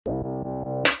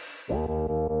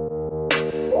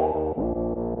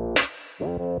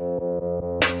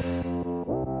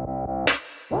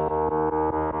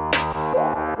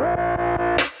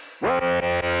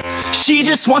She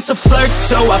just wants to flirt,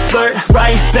 so I flirt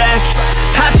right back.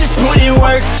 I just put in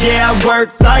work, yeah, I work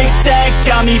like that.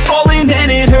 Got me falling and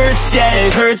it hurts, yeah,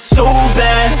 it hurts so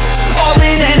bad. All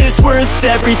in and it's worth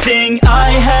everything I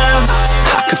have.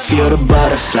 I could feel the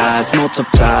butterflies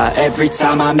multiply every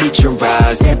time I meet your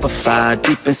eyes. Amplify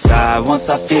deep inside once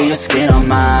I feel your skin on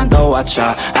mine. Though I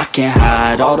try, I can't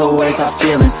hide all the ways I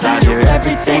feel inside. You're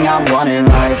everything I want in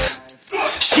life.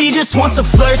 She just wants to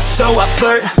flirt, so I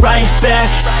flirt right back.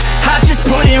 I just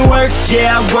put in work,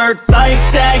 yeah, I work like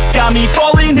that. Got me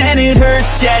falling and it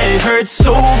hurts, yeah, it hurts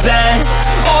so bad.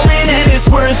 All in and it's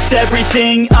worth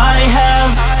everything I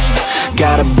have.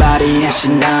 Got a body and she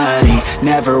naughty,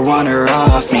 never want her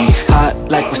off me.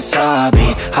 Hot like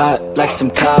wasabi, hot like some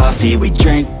coffee. We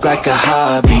drink like a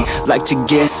hobby, like to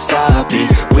get sloppy.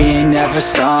 We ain't never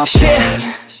stopping.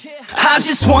 Yeah. I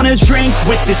just wanna drink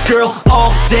with this girl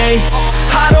all day.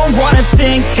 I don't wanna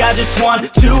think, I just want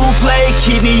to play.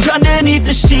 Keep me underneath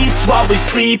the sheets while we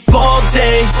sleep all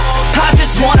day. I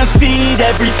just wanna feed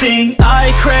everything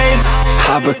I crave.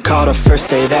 I recall the first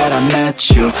day that I met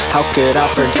you. How could I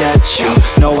forget you?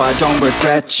 No, I don't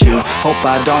regret you. Hope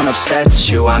I don't upset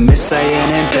you. I miss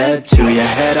laying in bed too.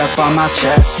 Your head up on my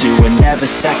chest, you were never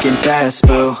second best,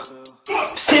 boo.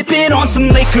 Sipping on some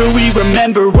liquor, we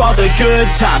remember all the good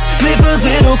times. Live a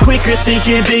little quicker,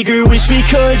 thinking bigger, wish we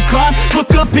could climb.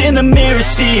 Look up in the mirror,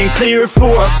 seeing clearer for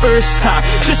our first time.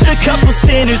 Just a couple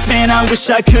sinners, man, I wish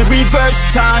I could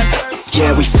reverse time.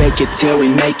 Yeah, we fake it till we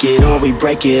make it, or we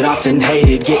break it off and hate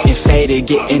it. Getting faded,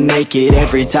 getting naked,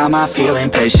 every time I feel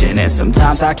impatient. And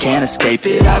sometimes I can't escape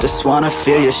it, I just wanna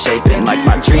feel you shaping. Like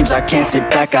my dreams, I can't sit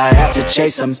back, I have to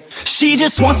chase them. She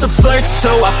just wants to flirt, so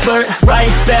I flirt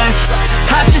right back.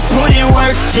 I just put in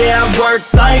work, yeah, I work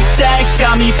like that.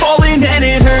 Got me falling and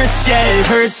it hurts, yeah, it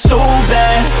hurts so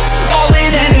bad. All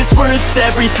in and it's worth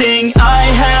everything I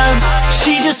have.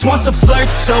 She just wants to flirt,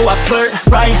 so I flirt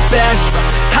right back.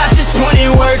 I just put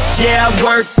in work, yeah, I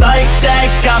work like that.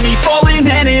 Got me falling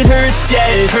and it hurts, yeah,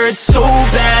 it hurts so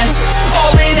bad.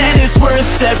 All in and it's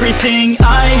worth everything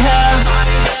I have.